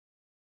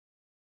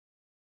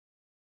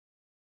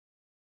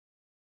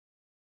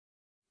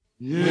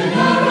The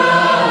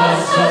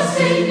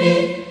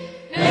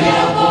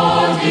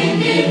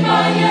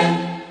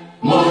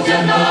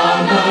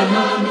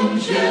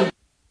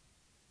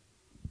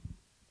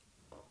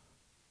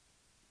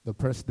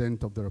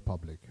President of the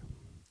Republic,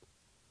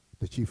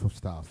 the Chief of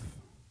Staff,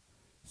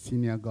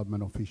 senior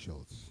government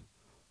officials.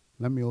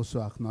 Let me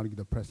also acknowledge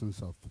the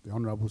presence of the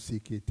Honorable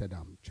C.K.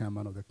 Tedam,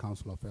 Chairman of the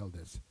Council of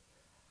Elders,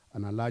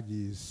 and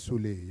Alhaji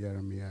Sule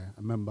Yeremia,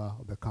 a member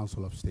of the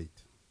Council of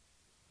State.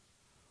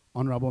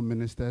 Honorable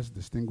Ministers,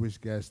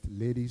 distinguished guests,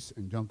 ladies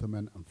and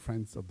gentlemen, and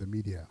friends of the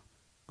media,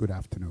 good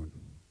afternoon.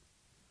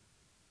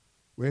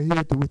 We're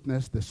here to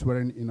witness the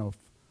swearing-in of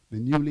the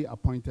newly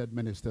appointed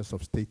Ministers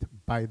of State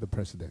by the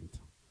President.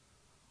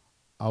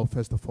 I'll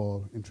first of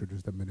all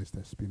introduce the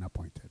ministers being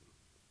appointed.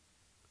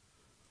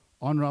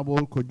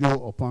 Honorable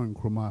Kojo Opon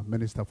Nkrumah,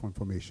 Minister for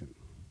Information.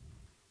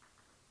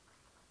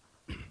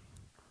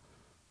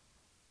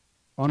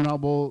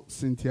 Honorable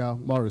Cynthia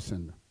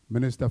Morrison,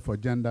 Minister for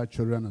Gender,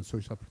 Children and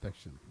Social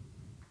Protection.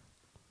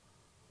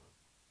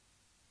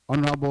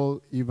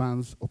 Honorable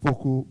Evans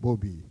Opoku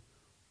Bobi,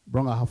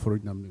 Bronga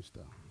Haforina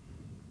Minister.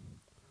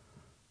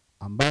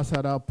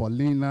 Ambassador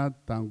Paulina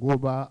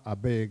Tangoba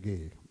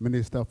Abege,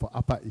 Minister for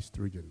Upper East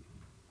Region.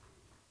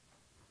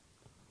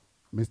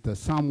 Mr.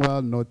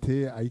 Samuel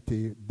Note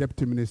Aite,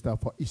 Deputy Minister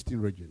for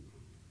Eastern Region.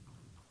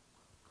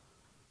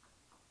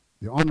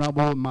 The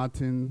Honorable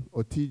Martin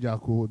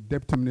Otijaku,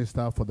 Deputy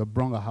Minister for the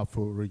Bronga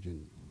Hafo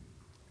region.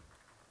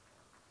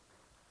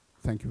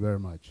 Thank you very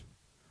much.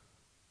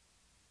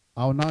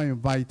 I'll now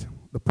invite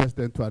the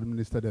President to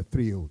administer the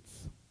three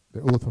oaths: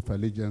 the oath of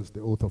allegiance, the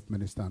oath of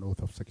minister, and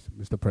oath of secretary.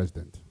 Mr.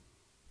 President.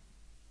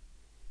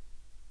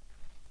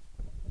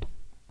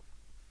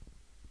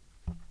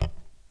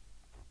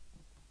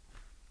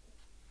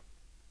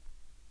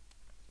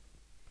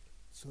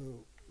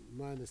 So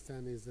my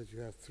understanding is that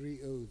you have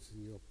three oaths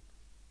in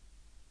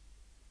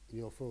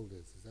your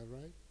folders, is that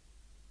right?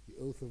 The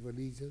oath of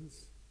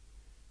allegiance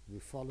will be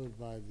followed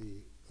by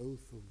the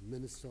oath of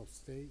Minister of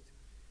State,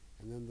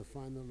 and then the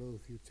final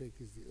oath you take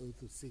is the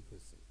oath of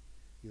secrecy.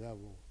 You have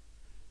all.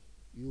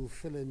 You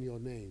fill in your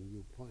name,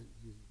 you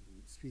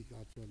speak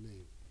out your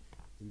name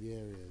in the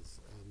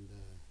areas, and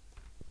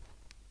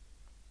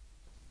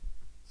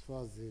as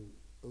far as the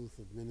oath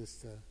of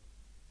minister,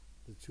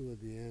 the two at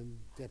the end,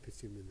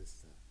 Deputy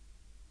Minister,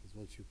 is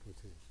what you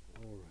put in.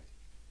 All right.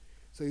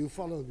 So you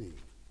follow me.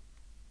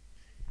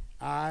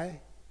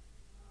 I,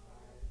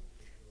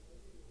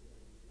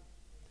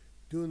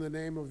 do in the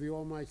name of the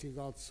Almighty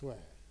God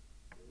swear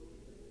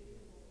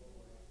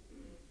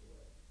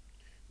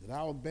that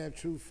I will bear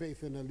true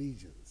faith and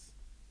allegiance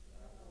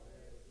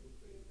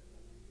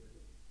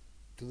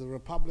to the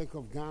Republic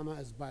of Ghana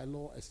as by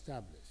law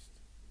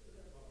established,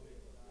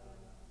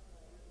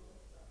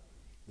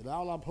 that I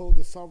will uphold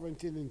the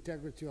sovereignty and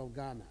integrity of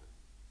Ghana,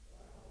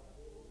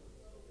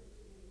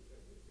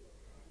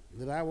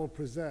 that I will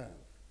preserve,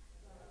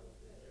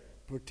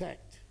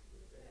 protect,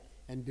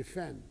 and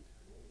defend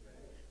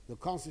the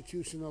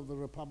Constitution of the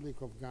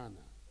Republic of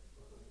Ghana.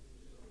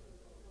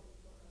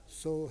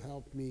 So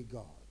help me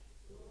God.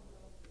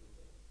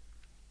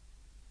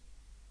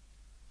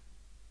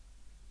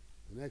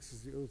 The next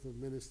is the oath of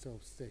Minister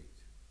of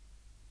State.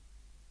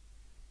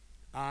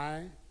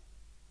 I,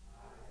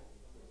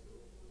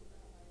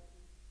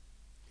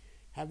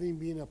 having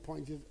been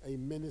appointed a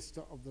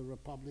Minister of the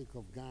Republic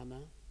of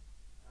Ghana,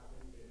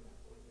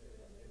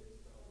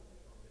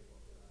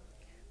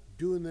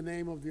 do in the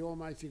name of the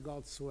Almighty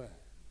God swear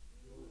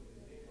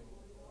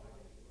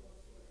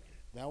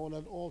that I will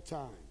at all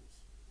times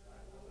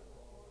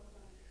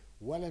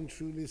well and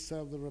truly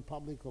serve the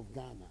Republic of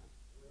Ghana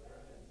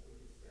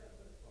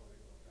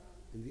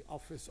in the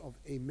office of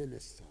a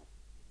minister,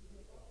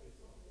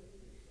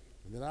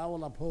 and that I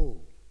will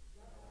uphold,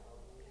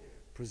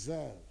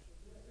 preserve,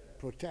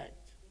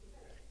 protect,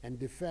 and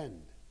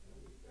defend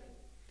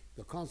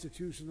the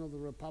Constitution of the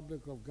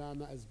Republic of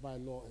Ghana as by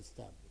law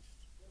established.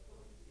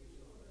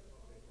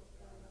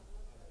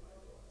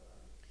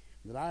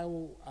 That I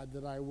will,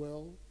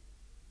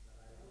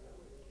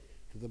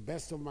 to the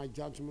best of my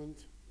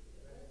judgment,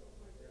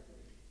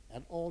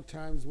 at all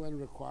times when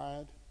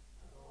required,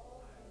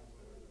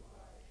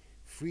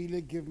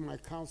 freely give my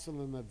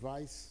counsel and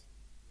advice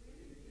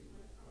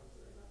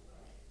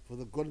for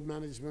the good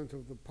management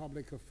of the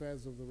public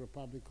affairs of the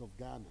Republic of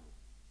Ghana,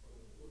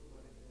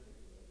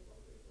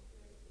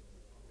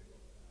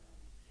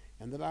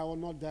 and that I will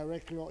not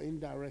directly or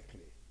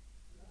indirectly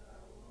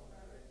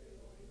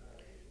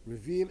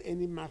reveal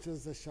any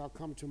matters that shall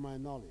come to my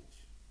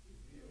knowledge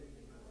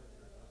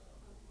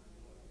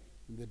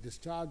in the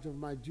discharge of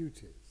my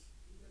duties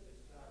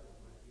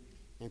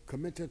and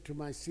committed to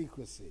my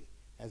secrecy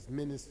as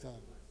minister.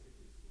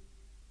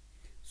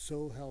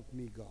 So help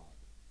me God.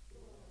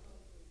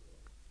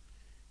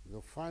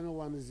 The final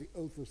one is the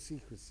oath of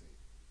secrecy.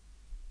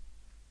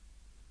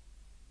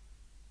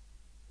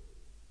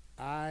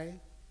 I,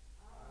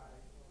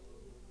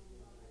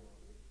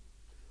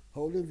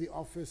 holding the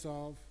office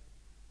of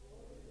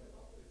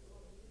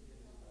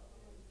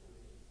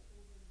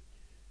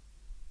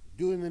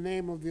Do in the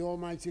name of the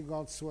Almighty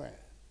God swear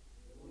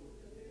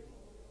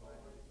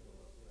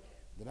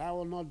that I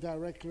will not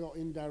directly or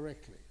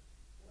indirectly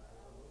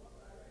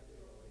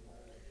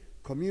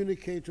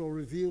communicate or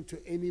reveal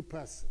to any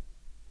person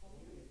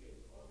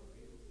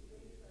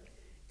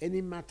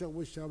any matter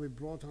which shall be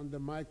brought under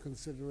my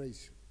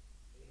consideration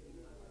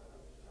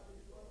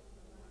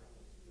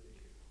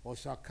or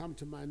shall come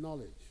to my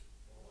knowledge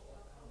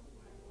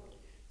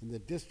in the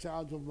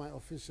discharge of my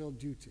official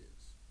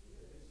duties,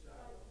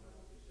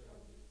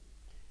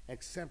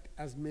 except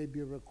as may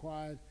be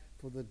required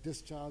for the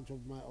discharge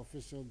of my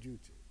official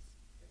duties,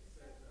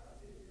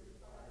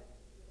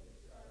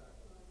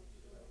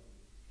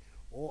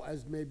 or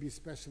as may be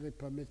specially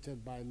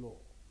permitted by law.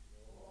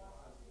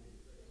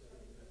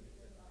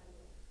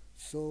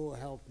 So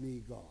help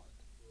me God.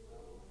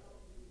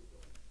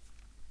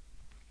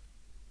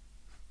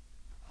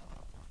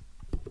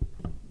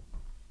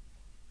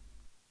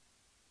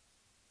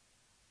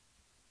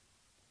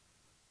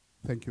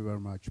 Thank you very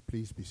much.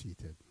 Please be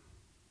seated.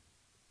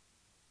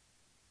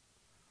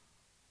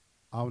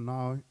 I'll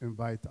now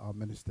invite our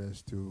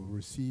ministers to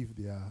receive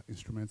their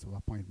instruments of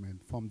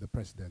appointment from the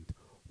President.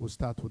 We'll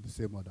start with the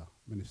same order.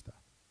 Minister.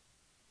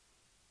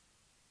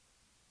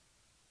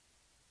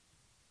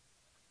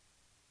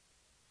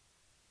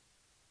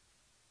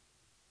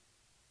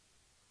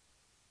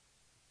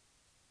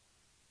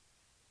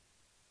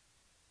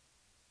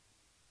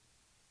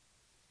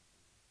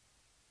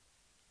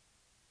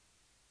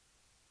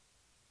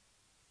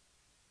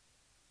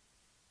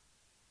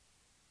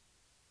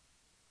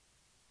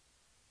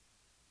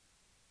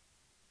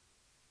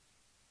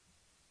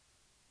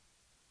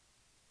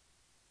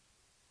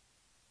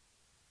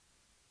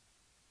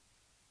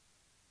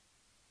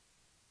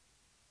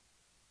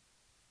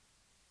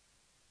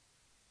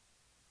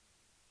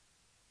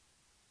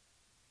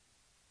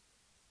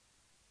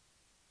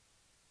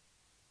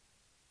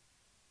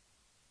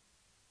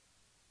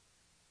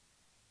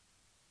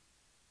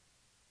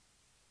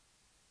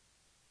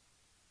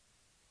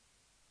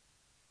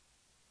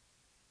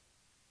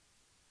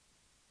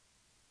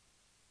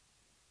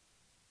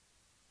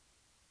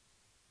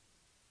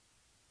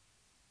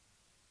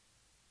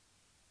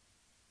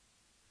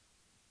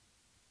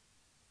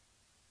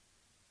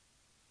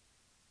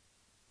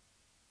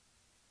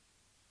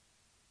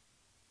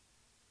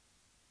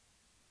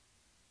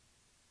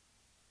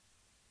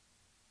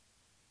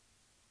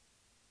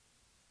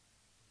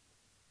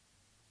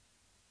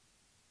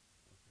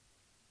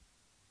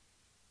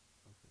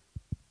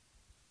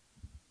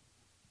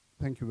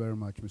 Thank you very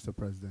much, Mr.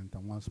 President,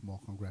 and once more,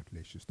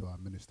 congratulations to our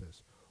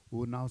ministers. We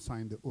will now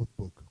sign the oath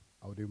book.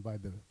 I would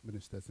invite the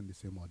ministers in the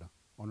same order.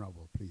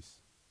 Honorable, please.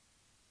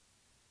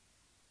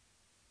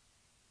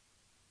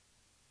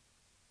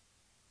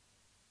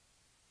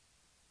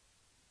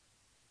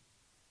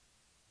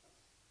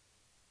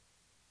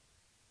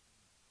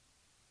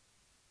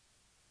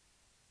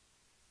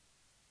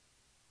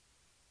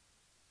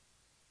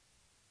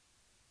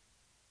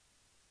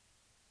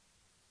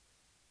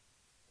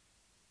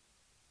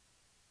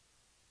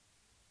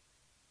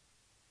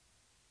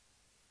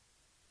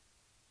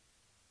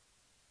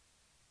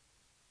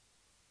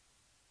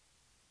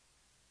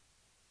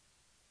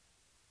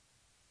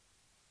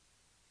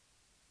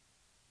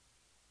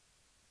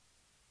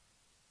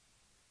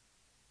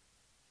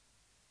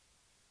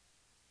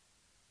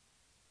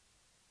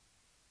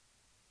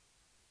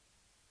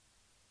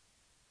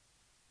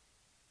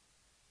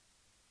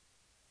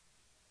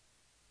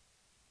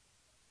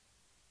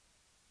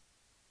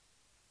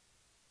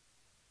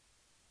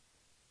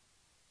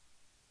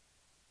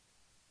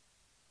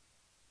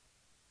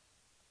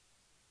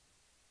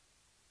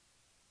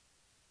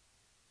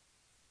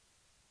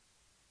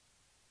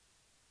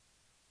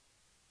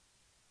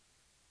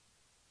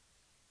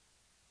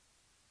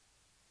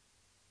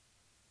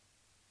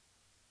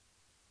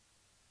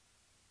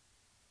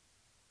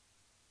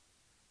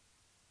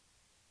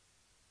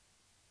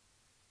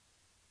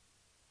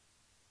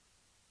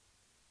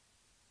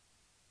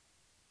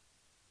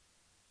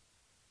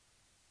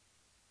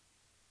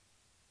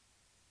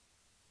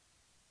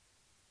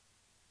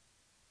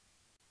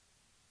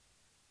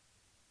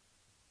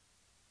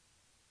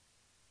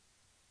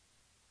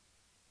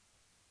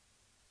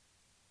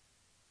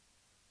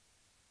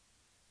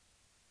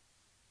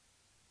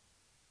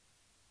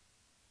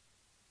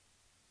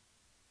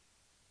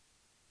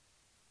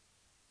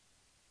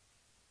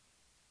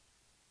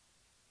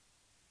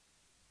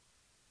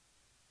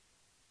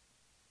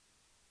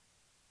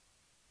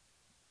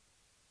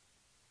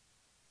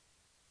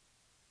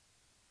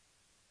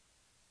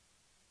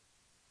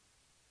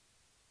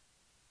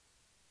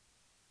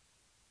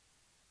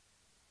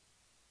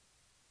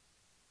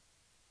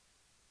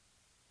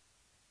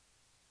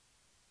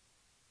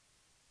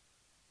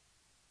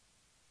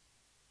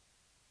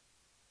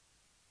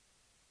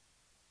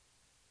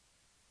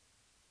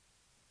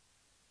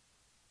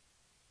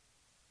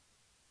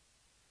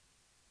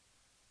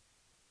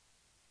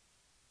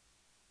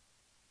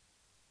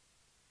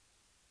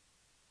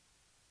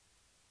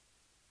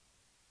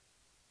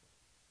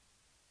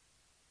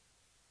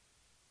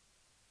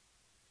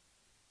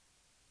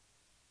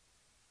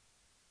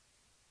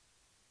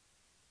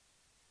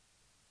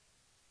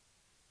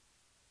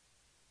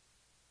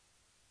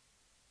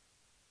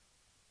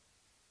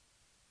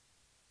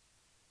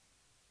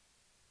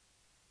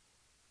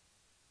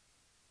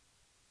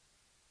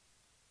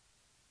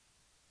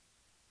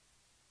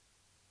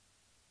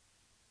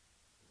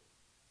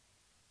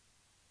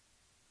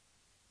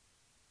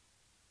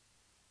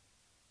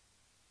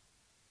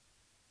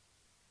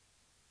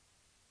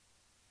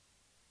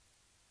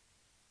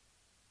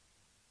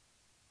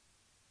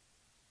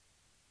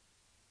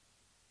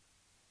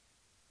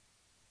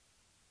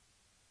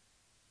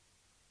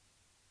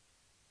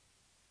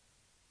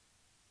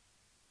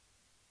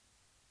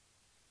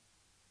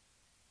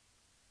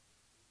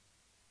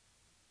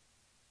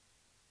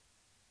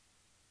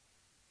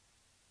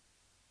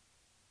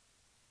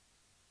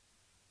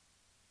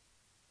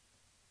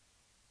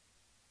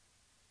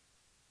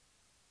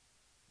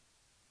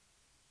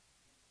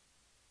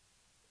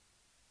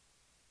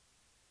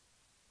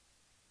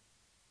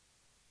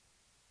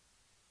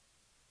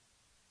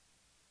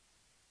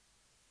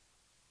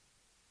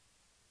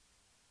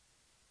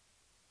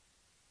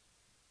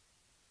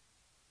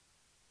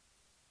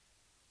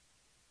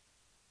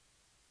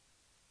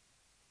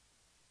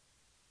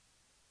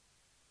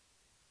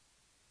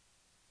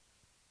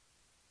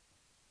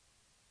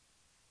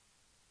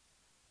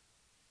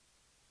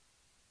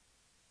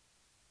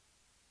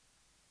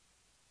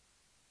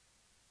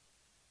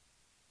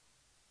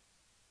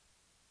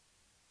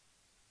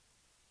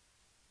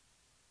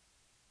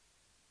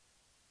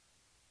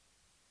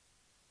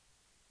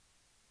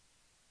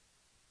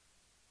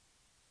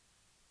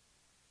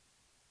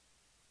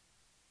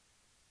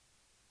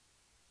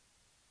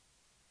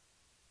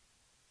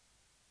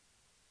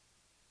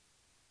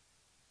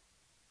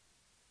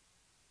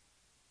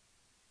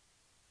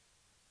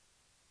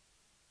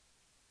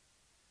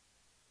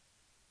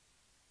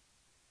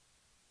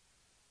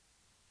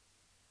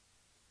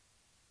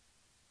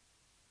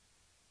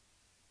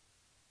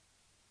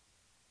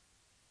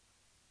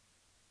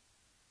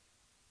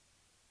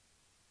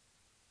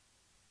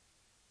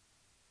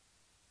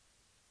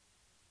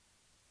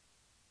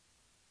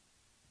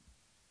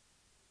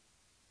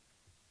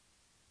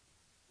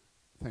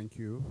 Thank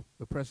you.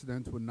 The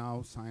President will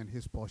now sign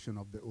his portion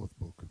of the oath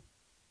book.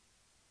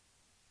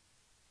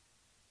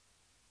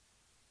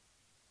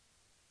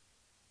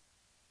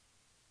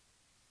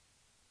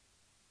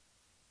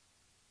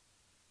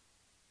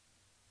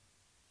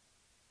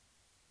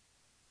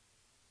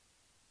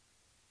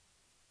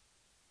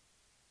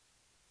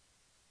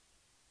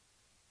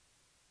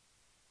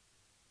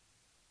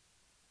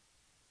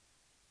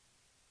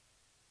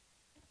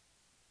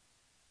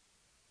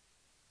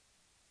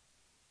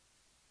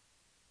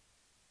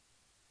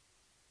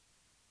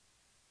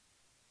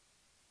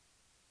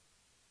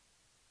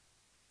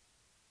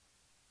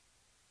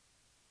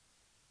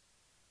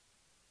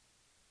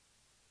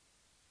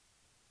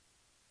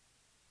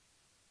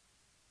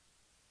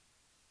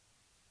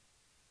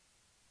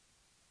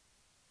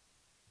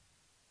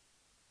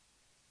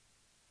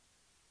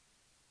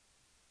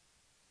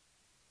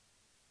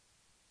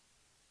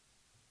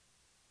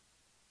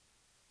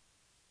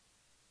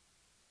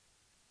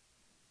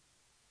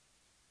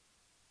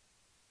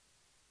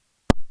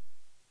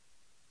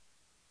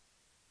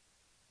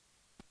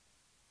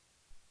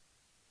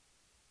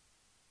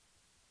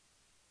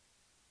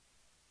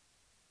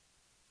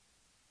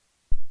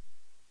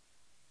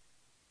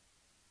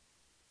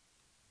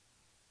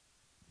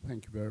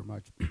 Thank you very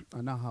much.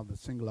 I now have the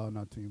single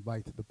honor to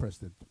invite the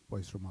President for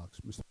his remarks.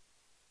 Mr.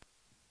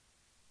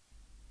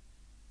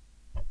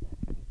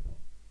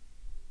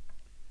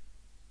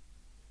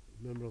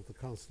 Member of the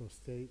Council of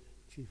State,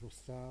 Chief of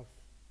Staff,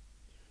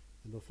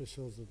 and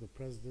officials of the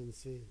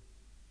Presidency,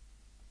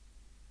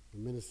 the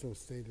Minister of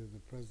State of the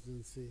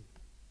Presidency,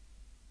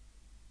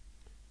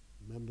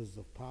 members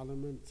of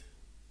Parliament,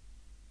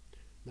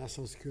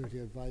 National Security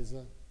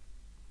Advisor,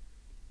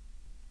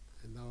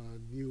 and our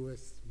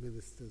newest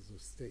Ministers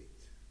of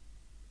State.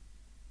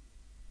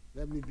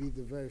 Let me be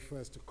the very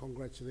first to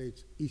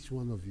congratulate each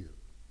one of you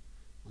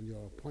on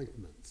your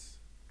appointments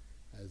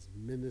as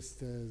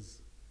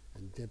ministers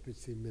and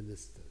deputy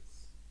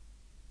ministers.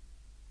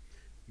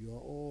 You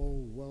are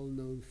all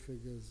well-known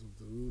figures of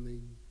the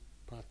ruling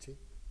party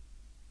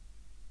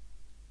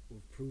who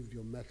have proved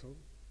your mettle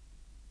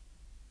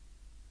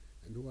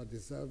and who are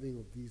deserving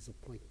of these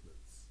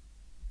appointments.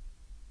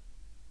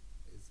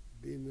 It's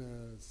been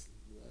a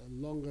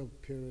longer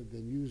period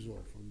than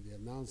usual from the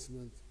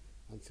announcement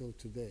until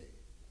today,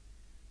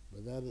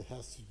 but that it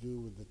has to do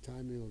with the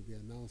timing of the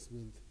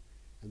announcement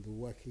and the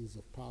workings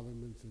of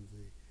Parliament and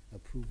the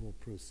approval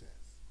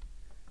process.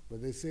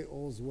 But they say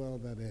all's well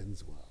that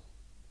ends well.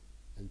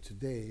 And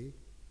today,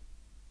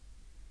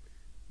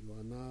 you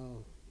are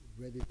now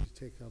ready to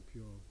take up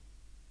your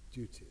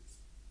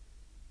duties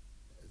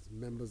as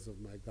members of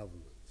my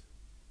government.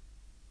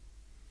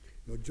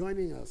 You're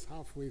joining us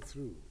halfway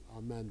through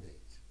our mandate.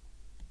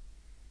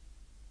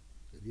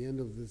 At the end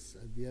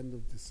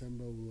of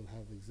December, we will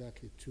have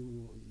exactly 2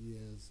 more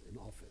years in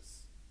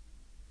office.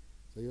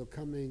 So you're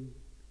coming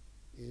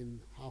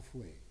in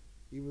halfway,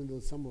 even though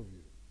some of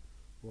you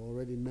were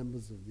already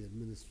members of the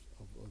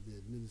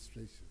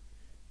administration,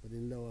 but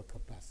in lower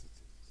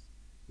capacities.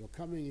 You're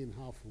coming in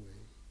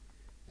halfway,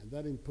 and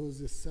that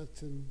imposes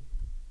certain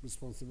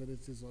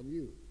responsibilities on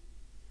you.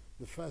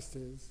 The first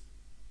is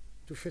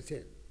to fit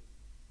in,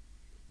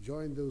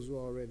 join those who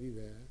are already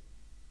there,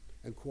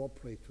 and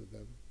cooperate with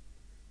them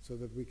so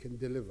that we can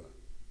deliver.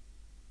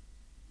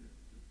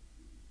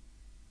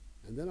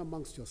 And then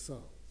amongst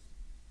yourselves,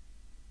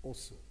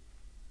 also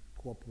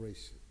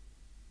cooperation.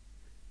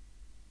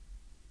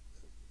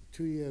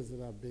 2 years that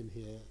I've been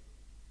here,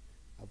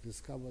 I've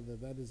discovered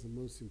that that is the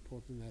most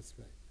important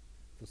aspect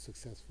for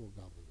successful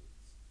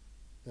governance,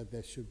 that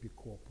there should be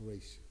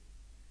cooperation.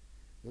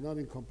 You're not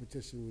in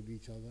competition with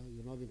each other.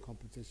 You're not in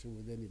competition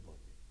with anybody.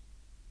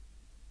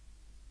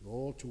 You're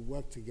all to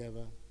work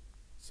together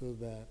so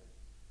that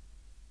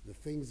the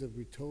things that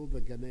we told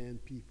the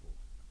Ghanaian people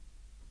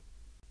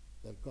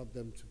that got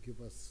them to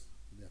give us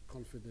their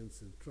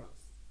confidence and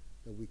trust,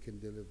 that we can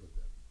deliver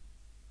them.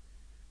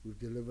 We've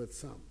delivered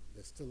some.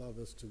 There's still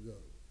others to go.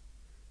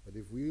 But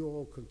if we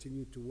all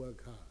continue to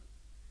work hard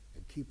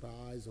and keep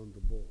our eyes on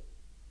the ball,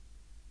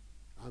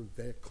 I'm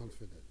very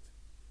confident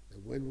that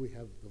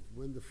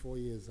when the 4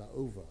 years are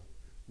over,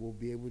 we'll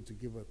be able to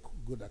give a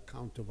good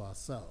account of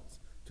ourselves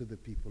to the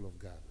people of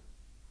Ghana.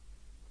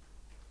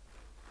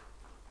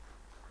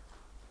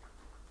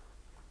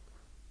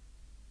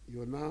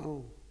 You're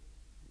now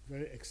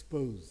very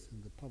exposed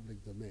in the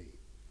public domain.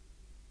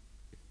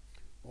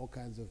 All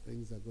kinds of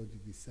things are going to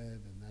be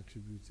said and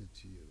attributed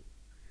to you.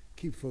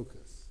 Keep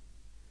focus.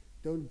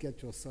 Don't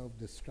get yourself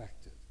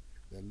distracted.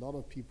 There are a lot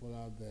of people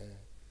out there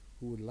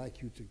who would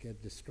like you to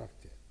get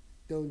distracted.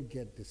 Don't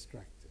get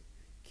distracted.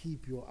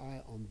 Keep your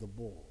eye on the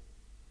ball.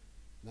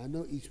 And I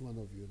know each one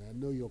of you, and I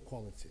know your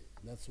quality.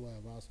 And that's why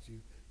I've asked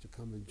you to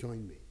come and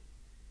join me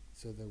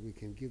so that we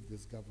can give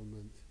this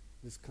government,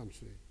 this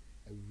country,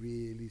 a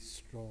really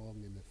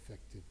strong and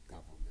effective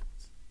government.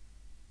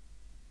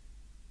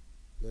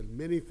 There are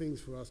many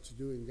things for us to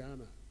do in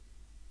Ghana.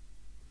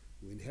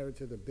 We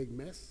inherited a big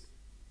mess,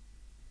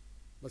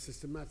 but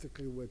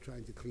systematically we're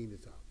trying to clean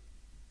it up.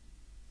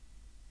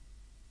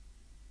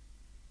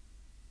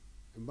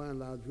 And by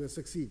and large, we're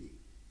succeeding.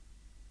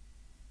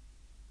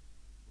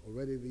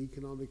 Already the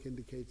economic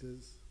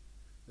indicators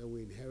that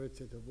we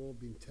inherited have all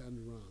been turned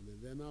around,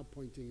 and they're now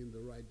pointing in the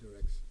right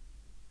direction.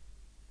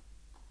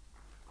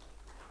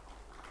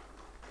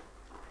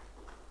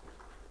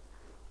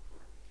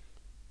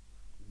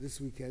 This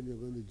weekend, you're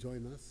going to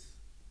join us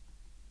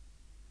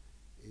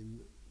in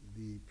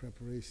the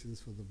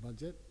preparations for the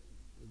budget.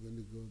 We're going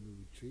to go on the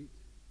retreat,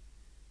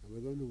 and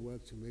we're going to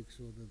work to make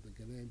sure that the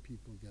Ghanaian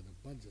people get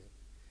a budget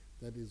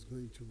that is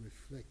going to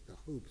reflect the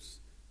hopes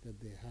that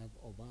they have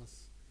of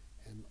us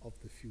and of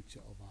the future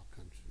of our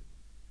country.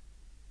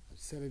 I've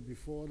said it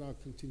before, and I'll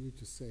continue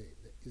to say it.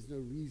 There is no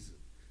reason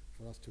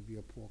for us to be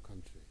a poor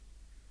country.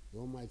 The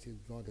Almighty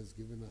God has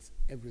given us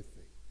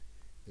everything.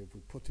 If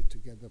we put it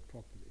together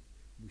properly,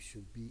 we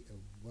should be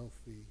a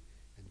wealthy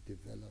and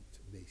developed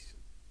nation.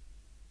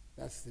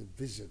 That's the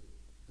vision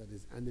that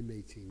is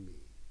animating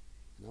me.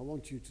 And I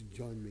want you to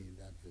join me in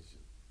that vision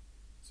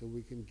so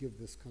we can give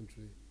this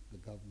country the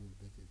government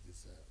that it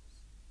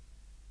deserves.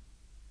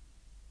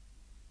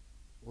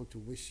 I want to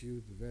wish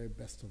you the very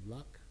best of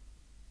luck,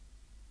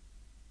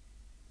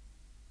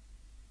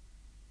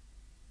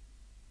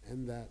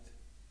 and that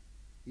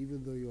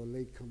even though you're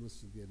latecomers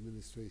to the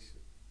administration,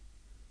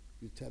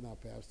 you turn out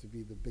perhaps to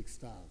be the big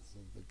stars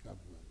of the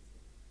government.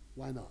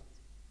 Why not?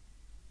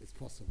 It's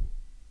possible.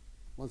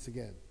 Once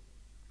again,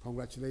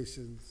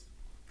 congratulations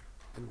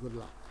and good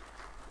luck.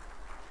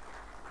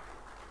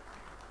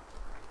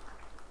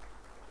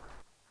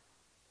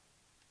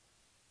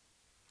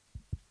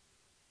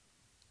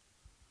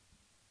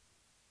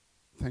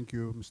 Thank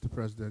you, Mr.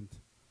 President.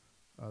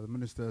 The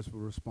ministers will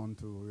respond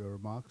to your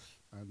remarks,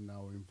 and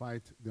now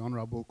invite the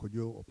Honorable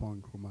Kojo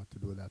Opon Nkrumah to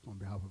do that on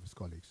behalf of his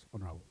colleagues.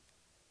 Honorable.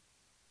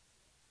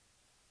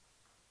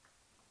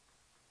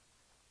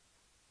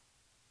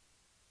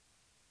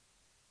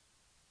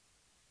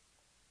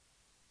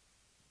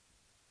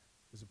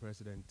 Mr.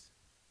 President,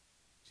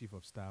 Chief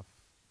of Staff,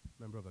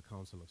 Member of the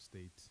Council of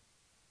State,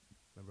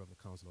 Member of the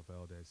Council of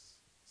Elders,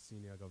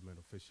 senior government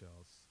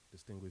officials,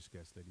 distinguished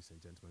guests, ladies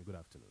and gentlemen, good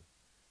afternoon.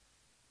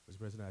 Mr.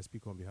 President, I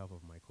speak on behalf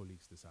of my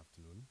colleagues this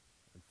afternoon,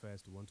 and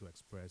first we want to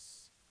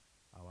express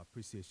our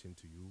appreciation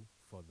to you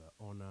for the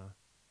honor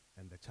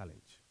and the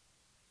challenge.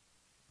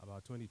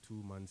 About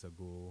 22 months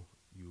ago,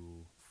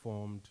 you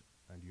formed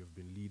and you have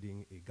been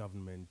leading a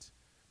government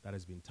that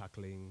has been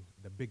tackling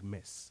the big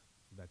mess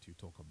that you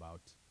talk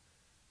about,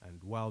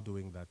 and while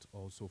doing that,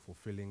 also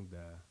fulfilling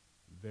the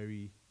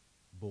very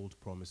bold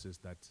promises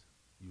that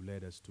you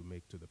led us to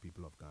make to the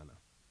people of Ghana.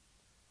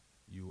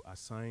 You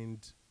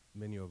assigned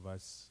many of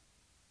us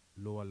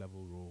lower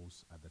level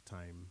roles at the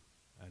time,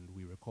 and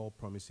we recall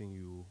promising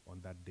you on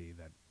that day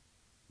that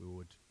we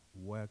would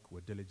work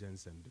with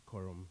diligence and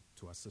decorum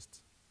to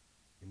assist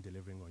in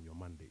delivering on your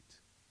mandate.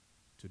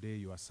 Today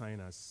you assign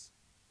us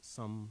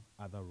some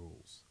other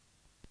roles,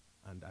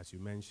 and as you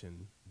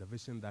mentioned, the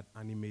vision that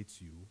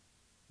animates you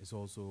is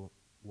also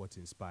what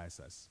inspires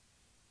us.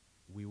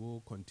 We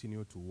will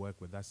continue to work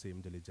with that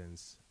same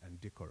diligence and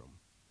decorum.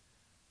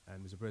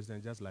 And Mr.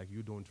 President, just like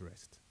you don't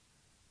rest,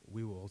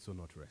 we will also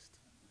not rest.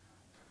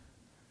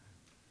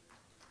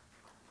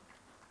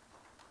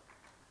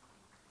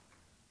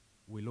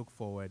 We look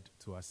forward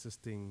to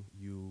assisting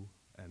you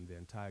and the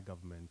entire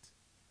government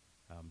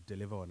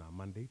deliver on our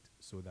mandate,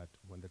 so that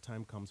when the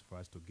time comes for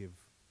us to give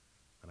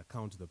an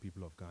account to the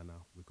people of Ghana,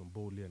 we can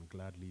boldly and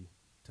gladly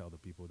tell the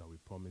people that we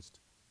promised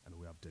and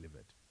we have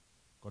delivered.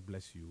 God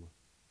bless you.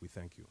 We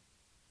thank you.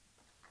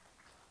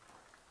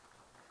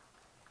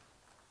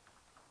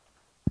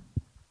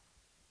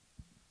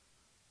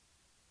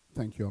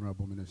 Thank you,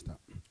 Honorable Minister.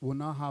 We'll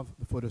now have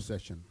the photo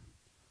session.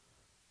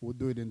 We'll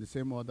do it in the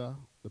same order: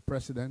 the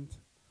President,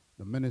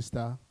 the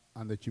Minister,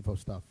 and the Chief of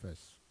Staff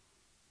first.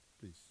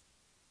 Please.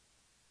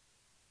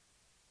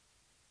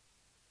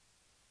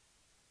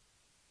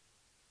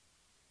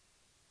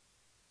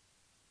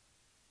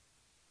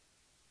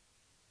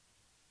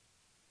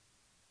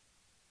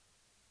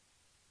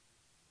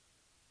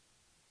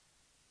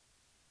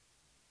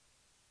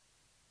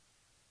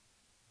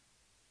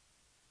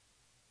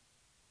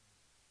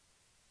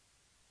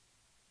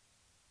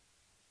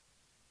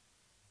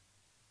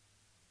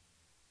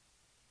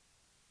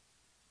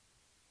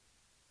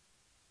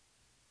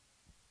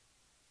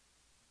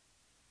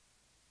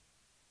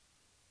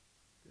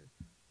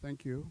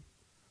 Thank you.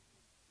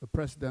 The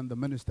President, the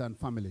Minister, and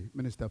family.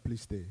 Minister,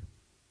 please stay.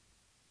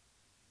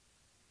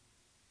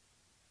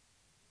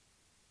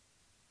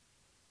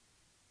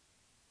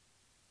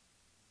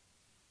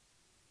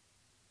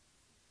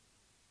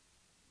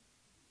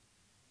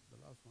 The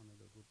last one is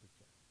a group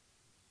picture.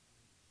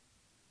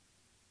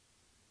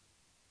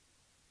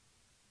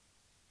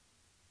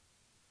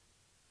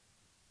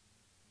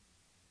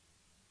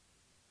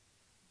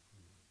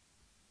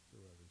 So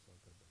we have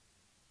insulted them.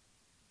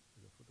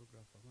 There's a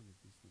photographer, when it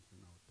is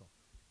now talk.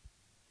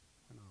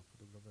 When our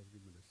photographers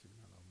give me the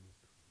signal, I'll move.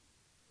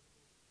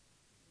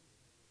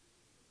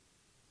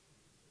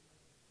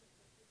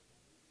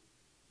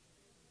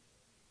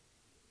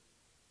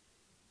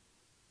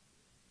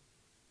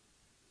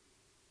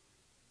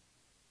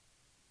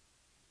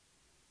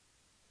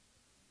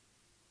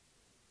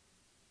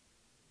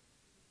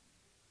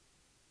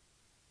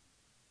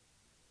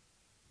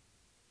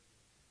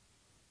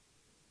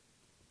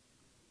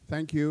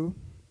 Thank you,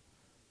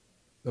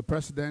 the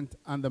President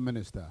and the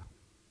Minister.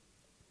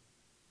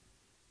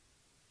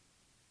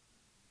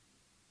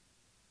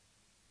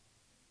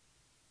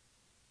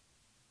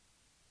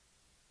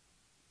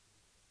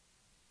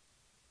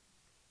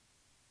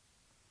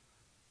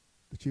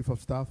 The Chief of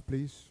Staff,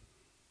 please.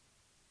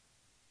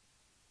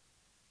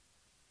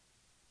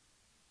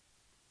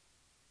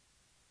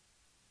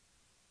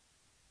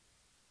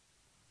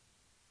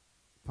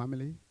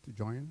 Family to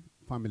join.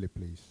 Family,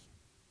 please.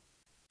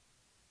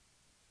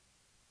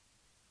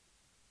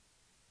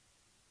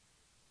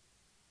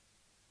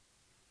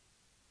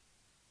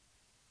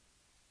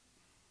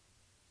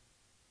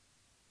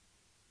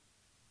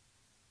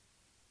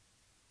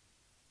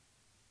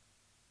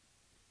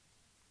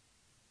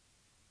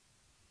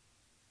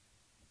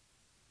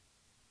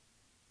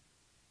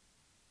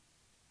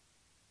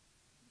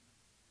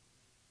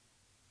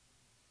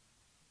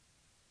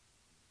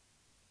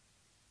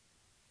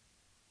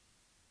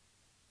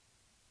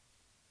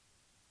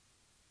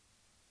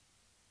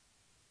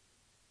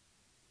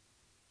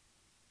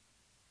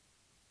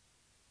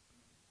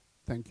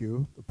 Thank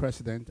you, the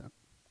President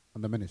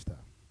and the Minister.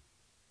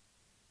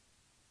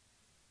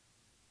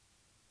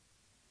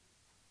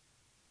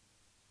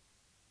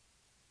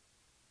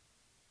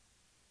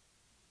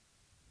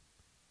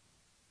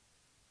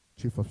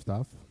 Chief of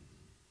Staff.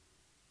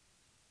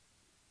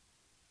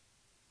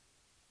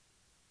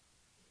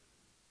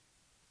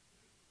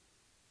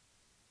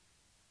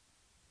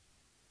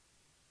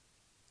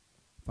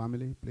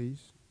 Family,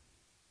 please.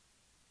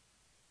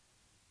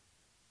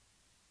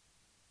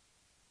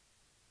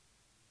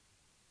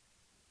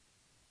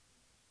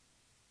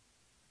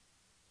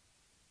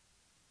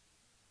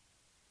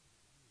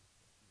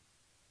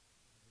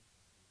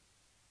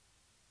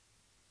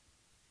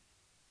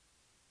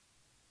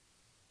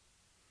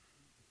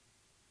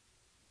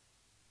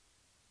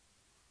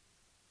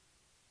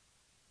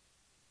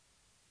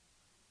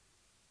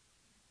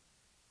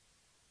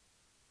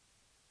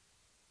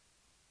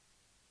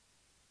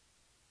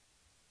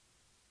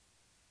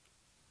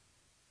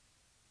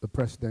 The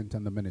President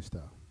and the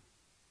Minister.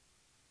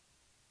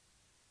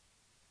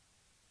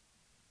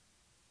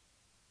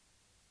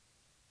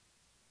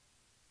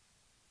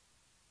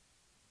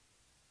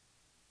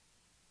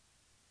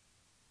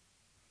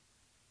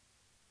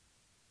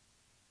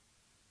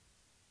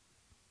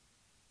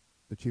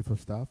 The Chief of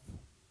Staff.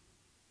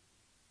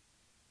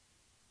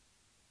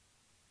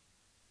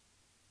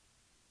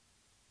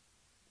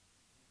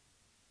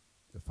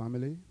 The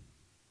family.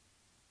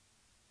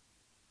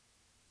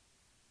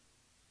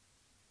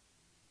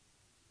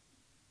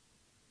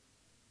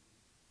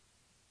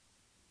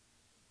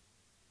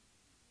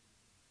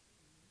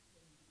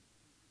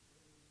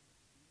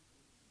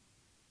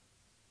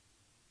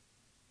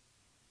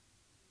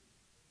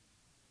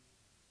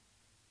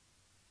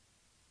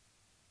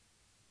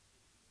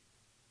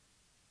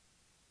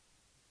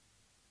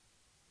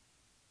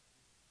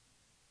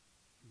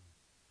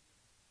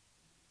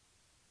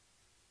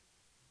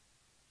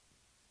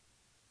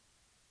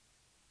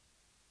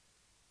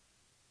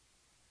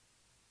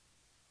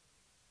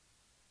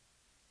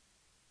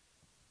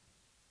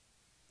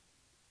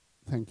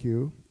 Thank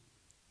you,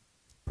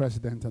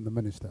 President and the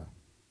Minister.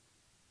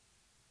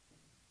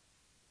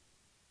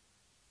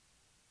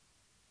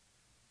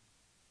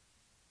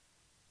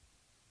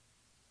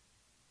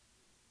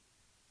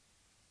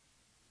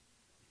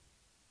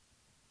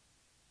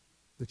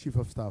 The Chief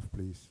of Staff,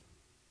 please.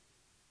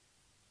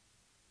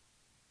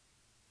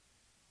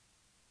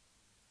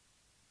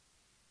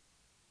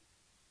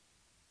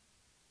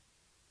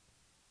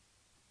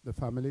 The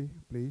family,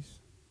 please.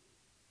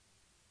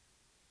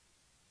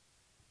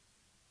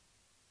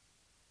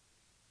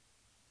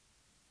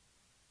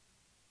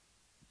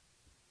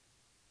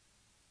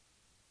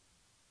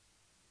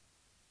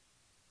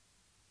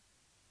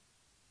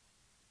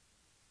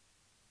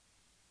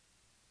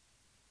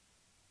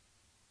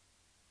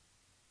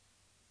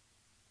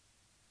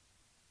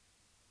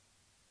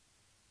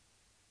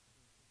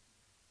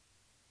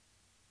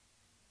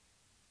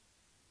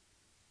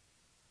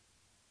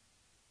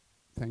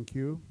 Thank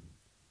you,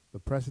 the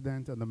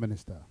President and the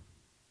Minister.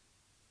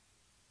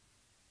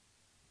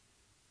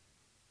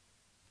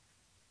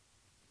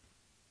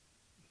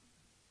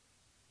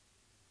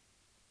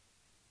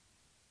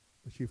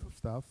 The Chief of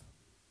Staff.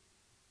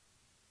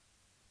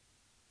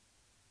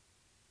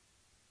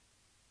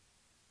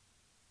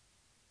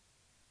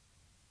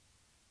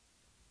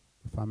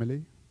 The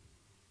family.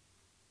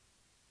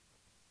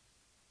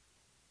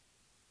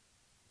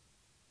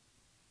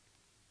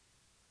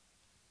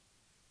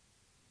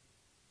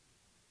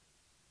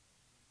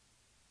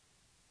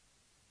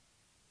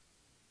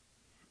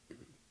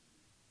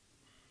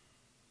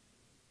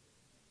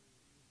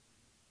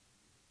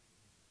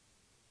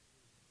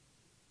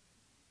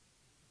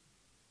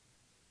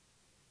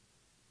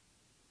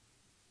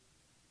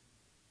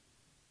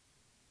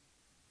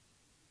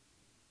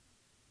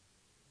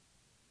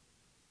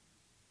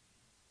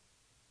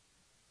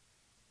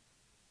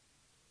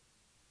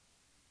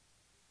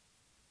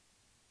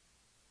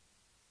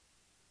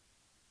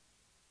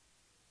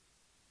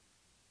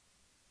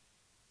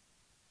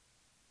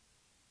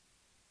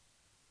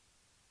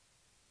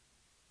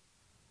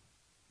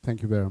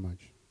 Thank you very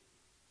much.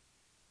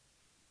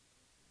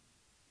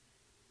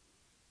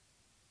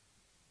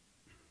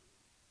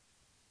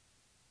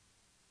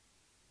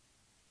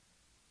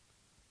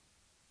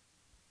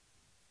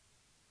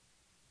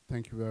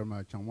 Thank you very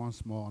much. And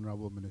once more,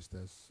 honorable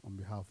ministers, on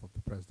behalf of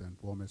the President,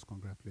 warmest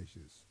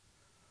congratulations.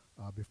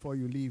 Before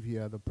you leave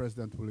here, the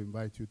President will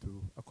invite you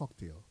to a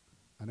cocktail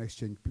and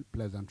exchange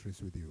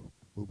pleasantries with you.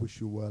 We wish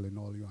you well in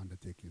all your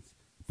undertakings.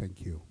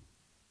 Thank you.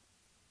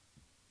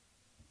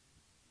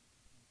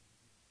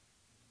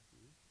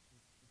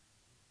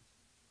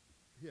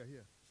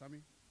 Here, Sammy,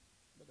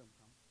 let them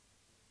come.